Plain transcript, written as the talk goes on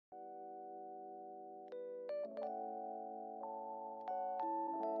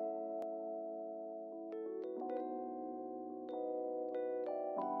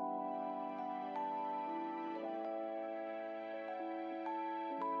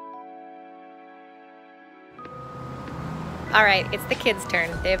All right, it's the kids' turn.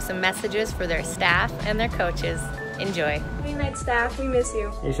 They have some messages for their staff and their coaches. Enjoy. Hey Knight staff, we miss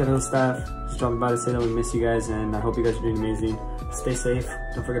you. Hey Shadow Hill staff, just dropping by to say that we miss you guys and I hope you guys are doing amazing. Stay safe,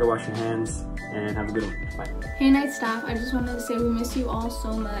 don't forget to wash your hands, and have a good one. Bye. Hey Knight staff, I just wanted to say we miss you all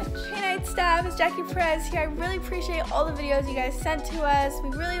so much. Hey Knight staff, it's Jackie Perez here. I really appreciate all the videos you guys sent to us. We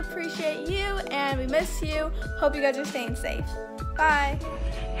really appreciate you and we miss you. Hope you guys are staying safe. Bye.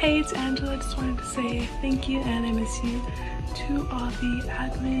 Hey, it's Angela. Just wanted to say thank you and I miss you to all the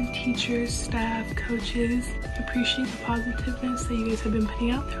admin, teachers, staff, coaches. Appreciate the positiveness that you guys have been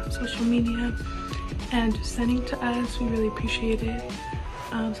putting out there on social media and just sending to us. We really appreciate it.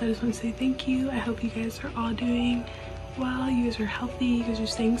 So I just want to say thank you. I hope you guys are all doing well. You guys are healthy. You guys are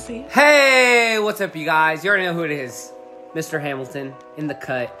staying safe. Hey, what's up, you guys? You already know who it is. Mr. Hamilton in the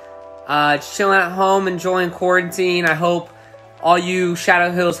cut. Just chilling at home, enjoying quarantine. I hope all you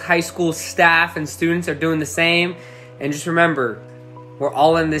Shadow Hills High School staff and students are doing the same. And just remember, we're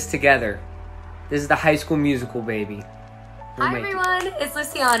all in this together. This is the High School Musical, baby. Hi everyone, it's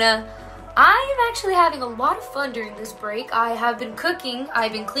Luciana. I am actually having a lot of fun during this break. I have been cooking,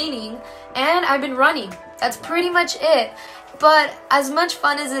 I've been cleaning, and I've been running. That's pretty much it. But as much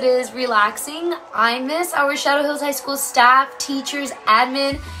fun as it is relaxing, I miss our Shadow Hills High School staff, teachers,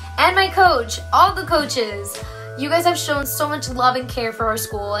 admin, and my coach, all the coaches. You guys have shown so much love and care for our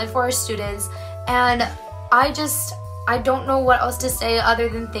school and for our students, and I don't know what else to say other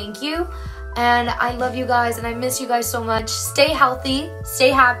than thank you. And I love you guys and I miss you guys so much. Stay healthy, stay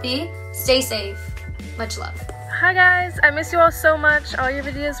happy, stay safe. Much love. Hi guys, I miss you all so much. All your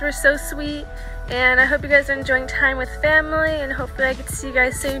videos were so sweet and I hope you guys are enjoying time with family and hopefully I get to see you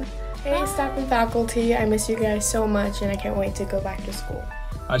guys soon. Hey staff and faculty, I miss you guys so much and I can't wait to go back to school.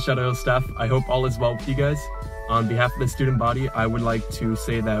 Hi Shadow Hill staff, I hope all is well with you guys. On behalf of the student body, I would like to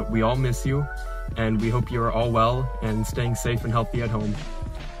say that we all miss you and we hope you are all well and staying safe and healthy at home.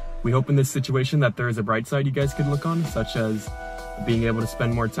 We hope in this situation that there is a bright side you guys could look on, such as being able to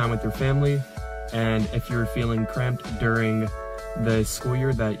spend more time with your family, and if you're feeling cramped during the school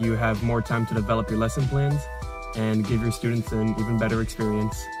year, that you have more time to develop your lesson plans and give your students an even better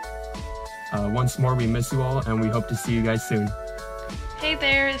experience. Once more, we miss you all and we hope to see you guys soon. Hey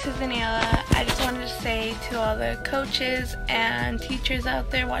there, this is Daniela. I just wanted to say to all the coaches and teachers out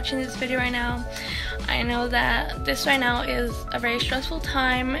there watching this video right now, I know that this right now is a very stressful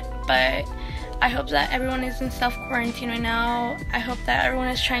time, but I hope that everyone is in self-quarantine right now. I hope that everyone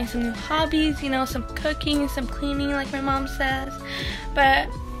is trying some new hobbies, you know, some cooking, some cleaning like my mom says. But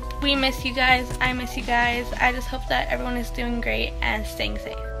we miss you guys, I miss you guys. I just hope that everyone is doing great and staying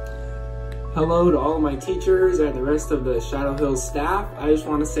safe. Hello to all of my teachers and the rest of the Shadow Hills staff. I just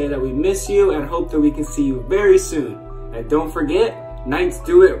want to say that we miss you and hope that we can see you very soon. And don't forget, Knights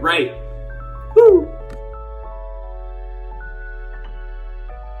do it right.